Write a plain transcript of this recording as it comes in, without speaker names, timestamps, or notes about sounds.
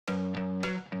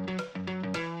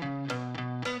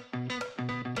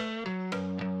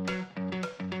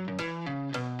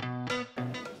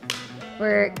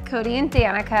We're Cody and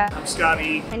Danica. I'm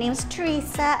Scotty. My name's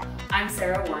Teresa. I'm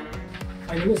Sarah Warner.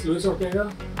 My name is Luis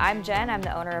Ortega. I'm Jen. I'm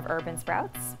the owner of Urban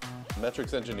Sprouts.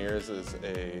 Metrics Engineers is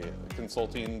a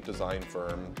consulting design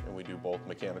firm, and we do both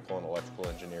mechanical and electrical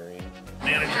engineering.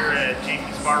 Manager at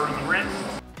JP's Barroom in Renton.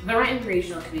 The Renton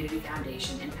Regional Community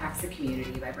Foundation impacts the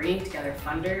community by bringing together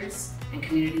funders and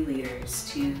community leaders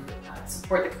to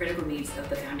support the critical needs of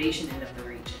the foundation and of the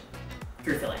region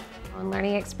through philanthropy. On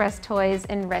Learning Express Toys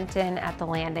in Renton at the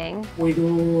Landing. We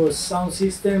do sound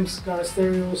systems, car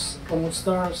stereos, remote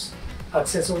stars,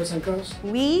 accessories and cars.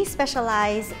 We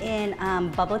specialize in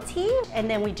bubble tea, and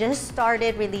then we just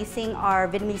started releasing our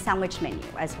Vietnamese sandwich menu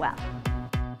as well.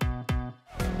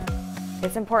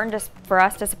 It's important for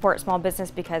us to support small business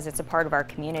because it's a part of our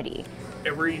community.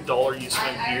 Every dollar you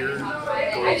spend here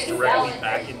goes directly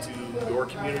back into your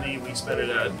community. We spend it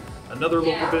at another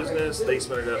local business, they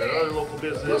spend it at another local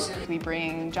business. We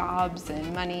bring jobs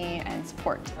and money and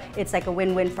support. It's like a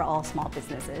win-win for all small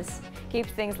businesses.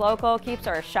 Keeps things local, keeps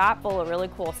our shop full of really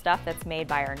cool stuff that's made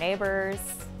by our neighbors.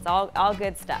 It's all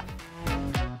good stuff.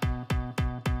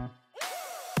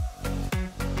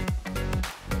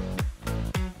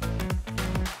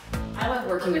 I love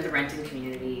working with the Renton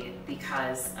community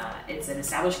because it's an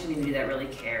established community that really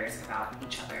cares about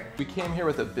each other. We came here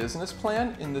with a business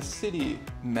plan and the city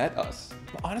met us.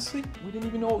 Honestly, we didn't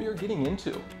even know what we were getting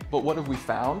into. But what have we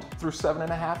found through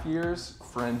 7.5 years?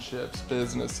 Friendships,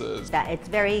 businesses. That it's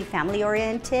very family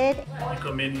oriented. You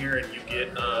come in here and you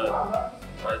get a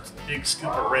big scoop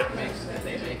of Renton.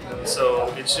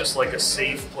 So it's just like a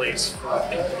safe place for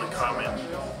people to come and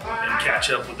catch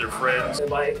up with their friends. I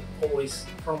buy always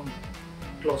from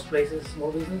close places,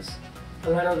 small business. A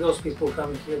lot of those people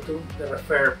come here too. They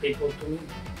refer people to me.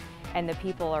 And the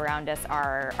people around us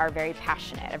are very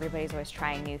passionate. Everybody's always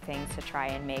trying new things to try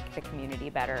and make the community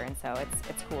better, and so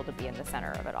it's cool to be in the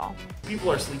center of it all.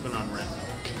 People are sleeping on Renton.